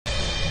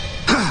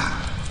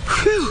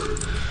Phew!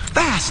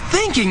 Fast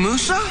thinking,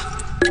 Musa!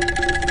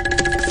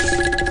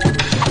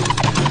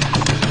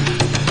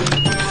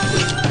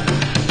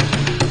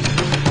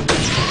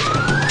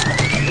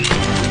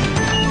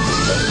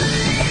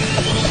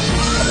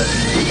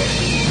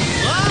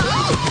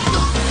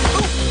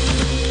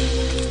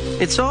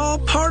 It's all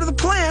part of the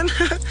plan,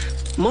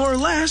 more or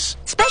less.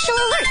 Special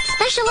alert!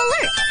 Special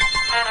alert!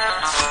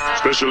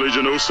 Special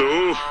Agent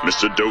Oso,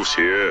 Mr. Dose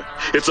here.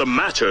 It's a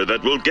matter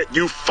that will get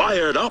you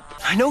fired up.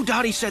 I know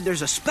Dottie said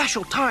there's a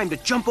special time to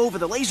jump over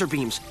the laser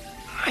beams.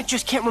 I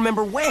just can't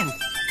remember when.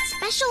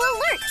 Special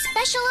alert!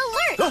 Special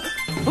alert!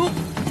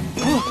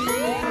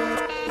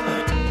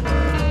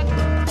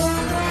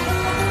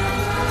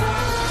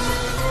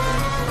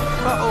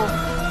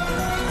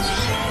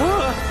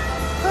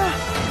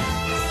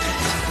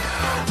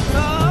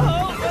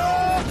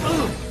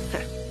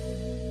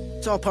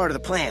 It's all part of the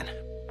plan.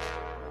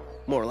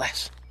 More or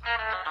less.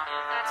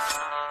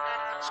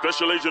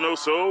 Special Agent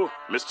Oso,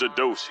 Mr.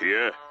 Dose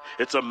here.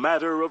 It's a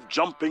matter of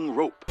jumping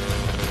rope.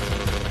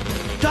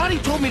 Dottie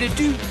told me to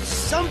do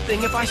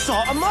something if I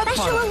saw a mud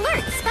Special puddle.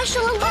 alert!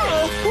 Special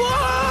alert!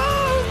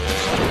 Whoa!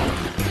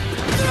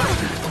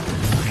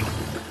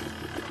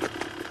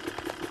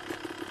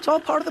 It's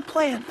all part of the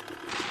plan.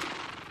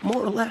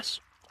 More or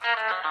less.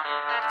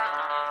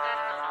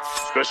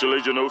 Special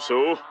Agent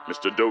Oso,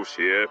 Mr. Dose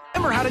here.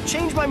 Remember how to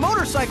change my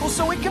motorcycle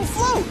so it can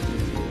float.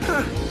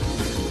 Huh.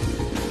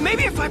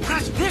 Maybe if I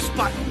press this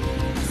button.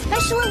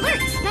 Special alert!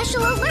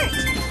 Special alert!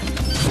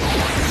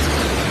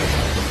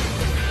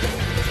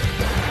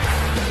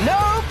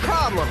 No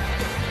problem.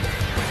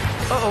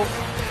 Uh-oh.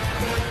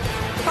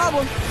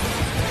 Problem.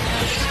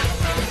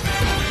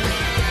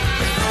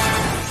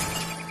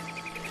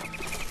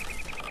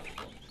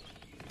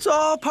 It's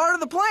all part of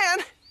the plan.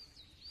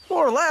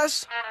 More or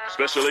less.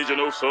 Special Agent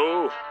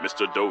Oso,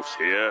 Mr. Dose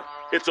here.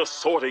 It's a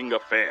sorting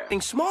affair.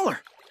 Getting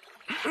smaller.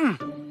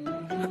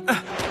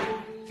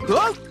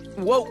 Huh?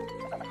 Whoa.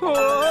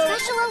 Whoa.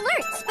 Special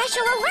alert!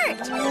 Special alert!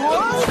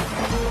 Whoa.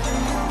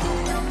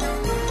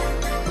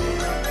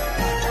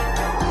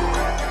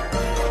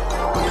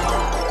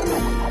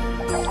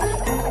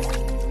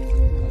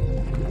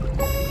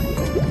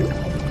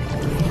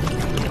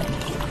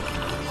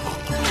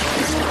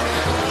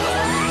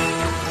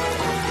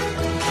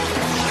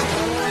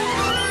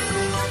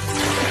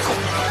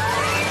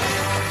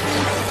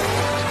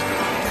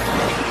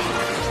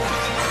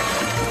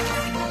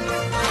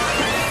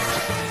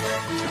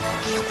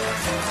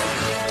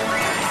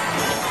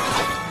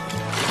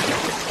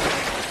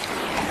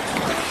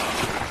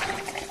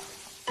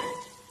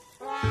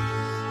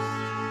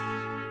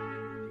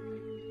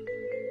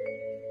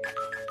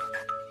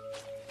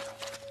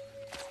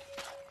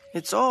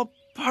 It's all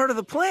part of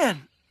the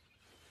plan.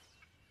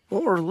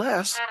 More or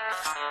less.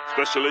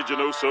 Special Agent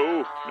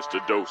Oso, Mr.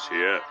 Dose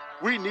here.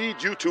 We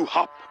need you to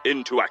hop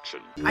into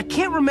action. I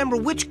can't remember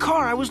which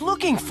car I was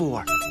looking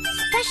for.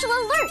 Special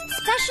alert!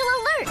 Special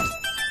alert!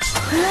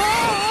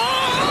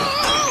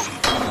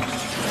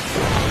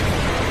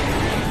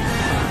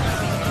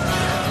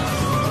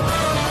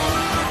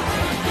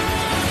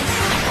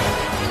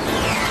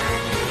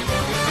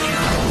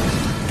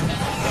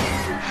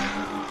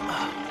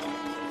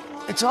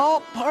 It's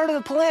all part of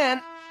the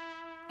plan.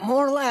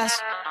 More or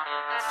less.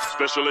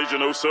 Special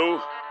Agent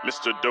Oso,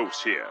 Mr.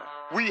 Dose here.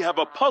 We have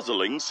a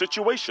puzzling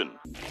situation.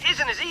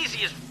 Isn't as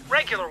easy as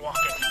regular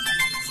walking.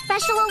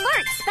 Special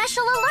alert!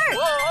 Special alert!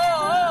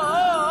 Whoa.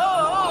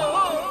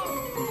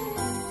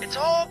 It's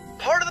all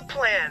part of the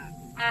plan.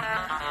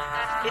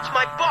 It's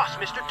my boss,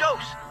 Mr.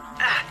 Dose.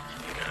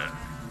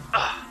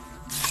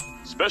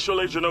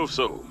 Special Agent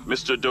Oso,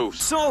 Mr. Dose.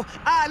 So,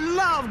 I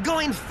love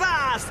going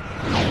fast.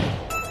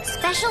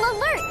 Special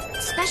alert!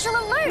 Special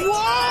alert!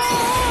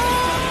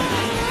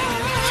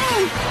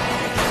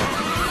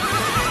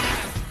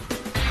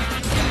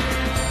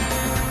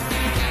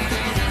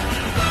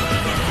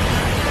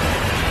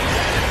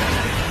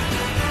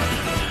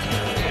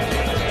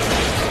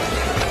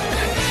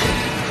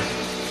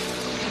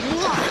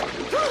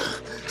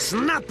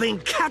 Snapping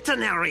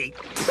catenary.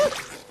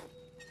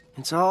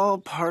 It's all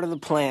part of the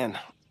plan.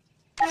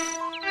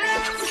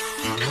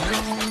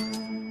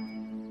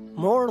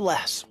 More or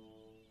less.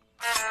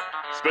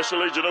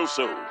 Special Agent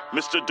Oso,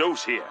 Mr.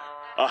 Dose here.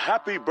 A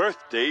happy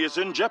birthday is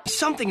in jeopardy.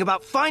 Something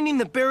about finding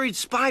the buried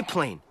spy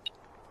plane.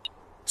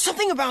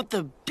 Something about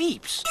the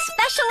beeps.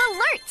 Special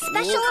alert!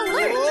 Special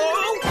alert!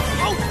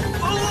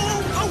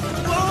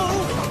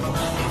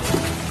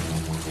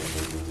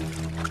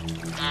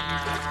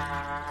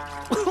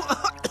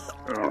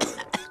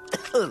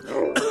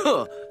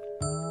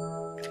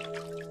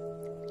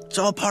 It's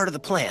all part of the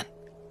plan.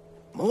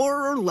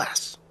 More or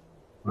less.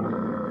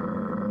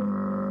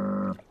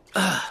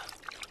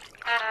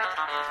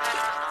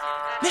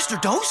 Mr.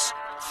 Dose?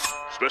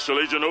 Special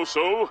Agent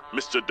Oso,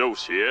 Mr.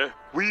 Dose here.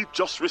 We've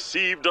just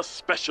received a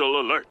special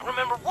alert.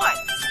 Remember what?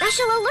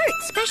 Special alert!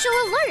 Special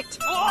alert!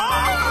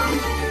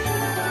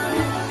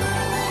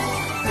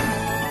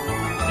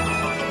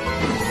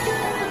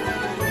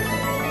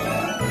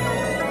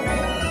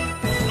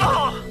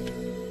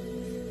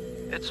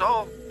 It's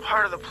all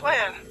part of the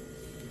plan.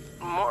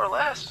 More or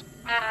less.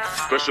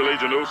 Special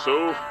Agent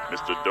Oso,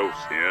 Mr. Dose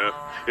here.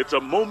 It's a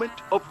moment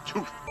of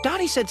truth.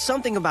 Dottie said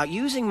something about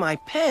using my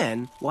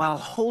pen while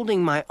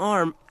holding my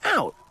arm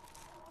out.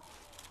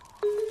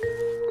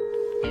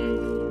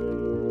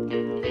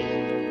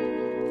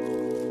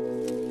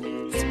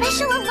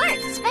 Special alert!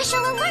 Special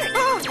alert!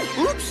 Oh,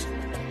 oops!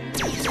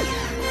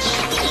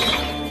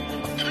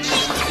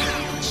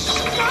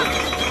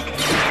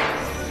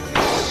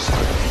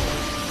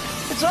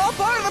 It's all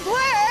part of the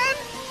plan!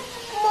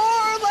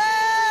 More or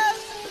less!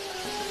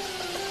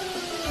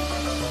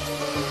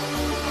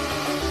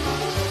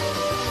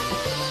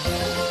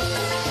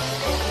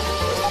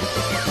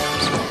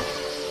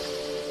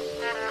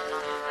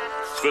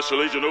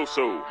 Special Agent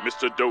Oso,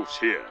 Mr. Dose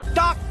here.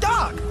 Doc!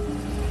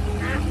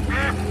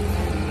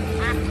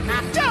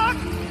 Doc,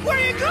 where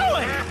are you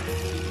going?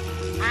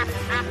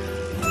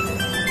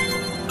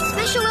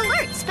 Special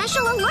alert!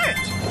 Special alert!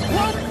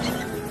 What?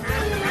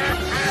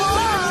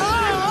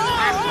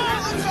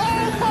 It's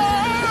all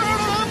part of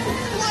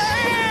the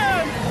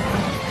plan!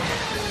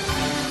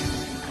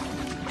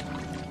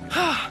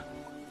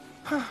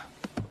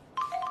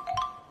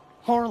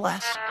 More or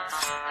less.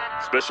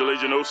 Special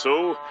Agent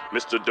Oso,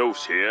 Mr.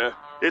 Dose here.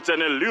 It's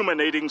an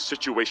illuminating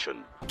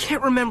situation.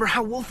 Can't remember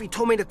how Wolfie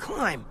told me to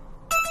climb.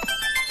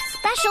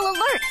 Special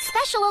alert!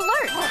 Special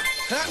alert!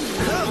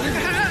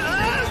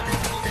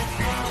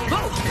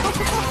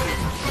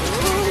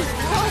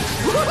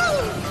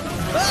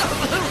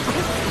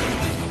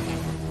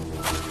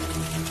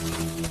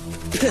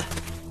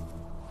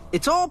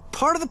 It's all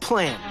part of the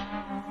plan.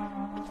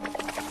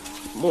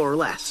 More or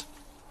less.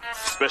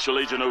 Special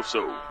Agent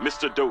Oso,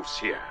 Mr. Dose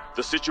here.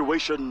 The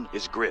situation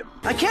is grim.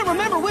 I can't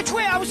remember which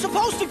way I was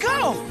supposed to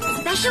go.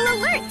 Special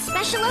alert!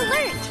 Special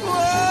alert!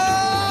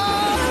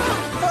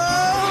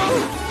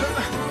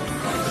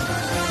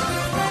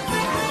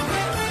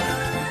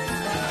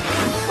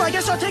 I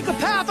guess I'll take the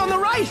path on the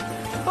right.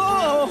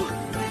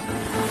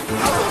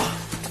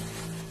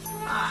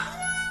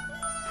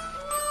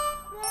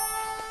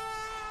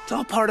 It's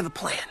all part of the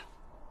plan.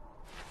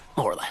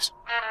 More or less.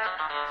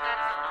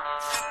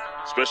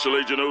 Special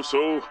Agent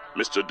Oso,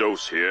 Mr.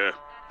 Dose here.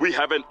 We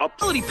have an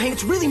Ability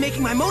paint's really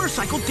making my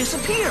motorcycle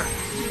disappear.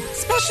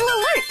 Special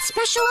alert!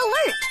 Special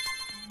alert!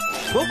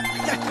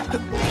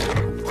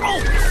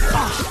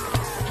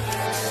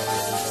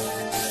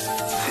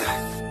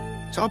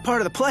 It's all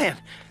part of the plan.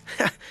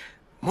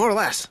 More or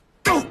less.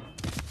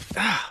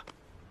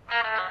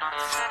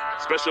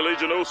 Special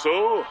Agent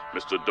Oso,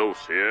 Mr.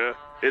 Dose here.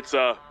 It's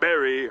a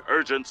very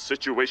urgent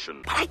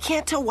situation. But I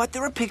can't tell what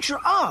they're a picture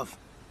of.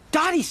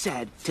 Dottie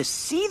said to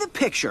see the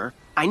picture,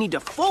 I need to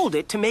fold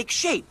it to make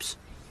shapes.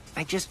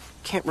 I just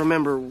can't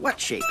remember what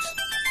shapes.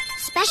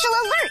 Special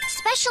alert!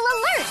 Special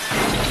alert!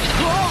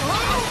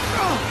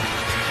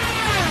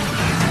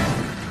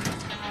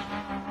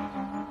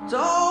 It's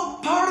all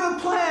part of the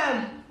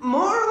plan.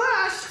 More or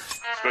less.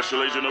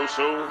 Special Agent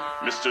Oso,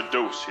 Mr.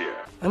 Dose here.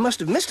 I must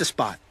have missed a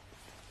spot.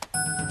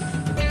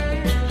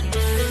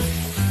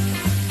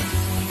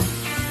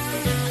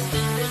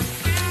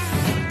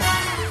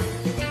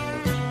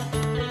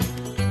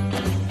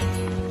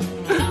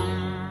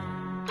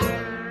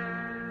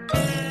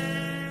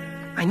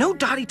 I know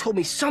Dottie told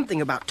me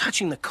something about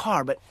touching the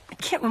car, but I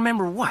can't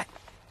remember what.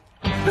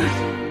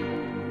 Uh-oh.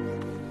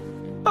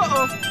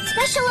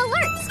 Special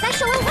alert!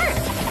 Special alert!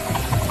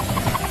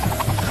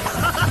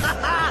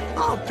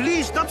 Oh,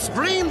 please stop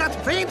spraying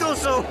that paint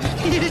also.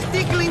 It is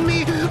tickling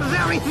me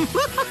very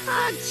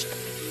much.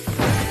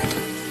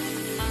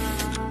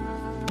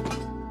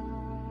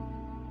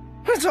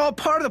 It's all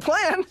part of the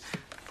plan.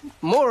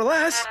 More or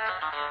less.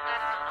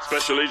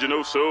 Special Agent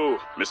Oso,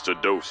 Mr.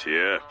 Dose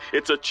here.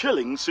 It's a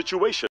chilling situation.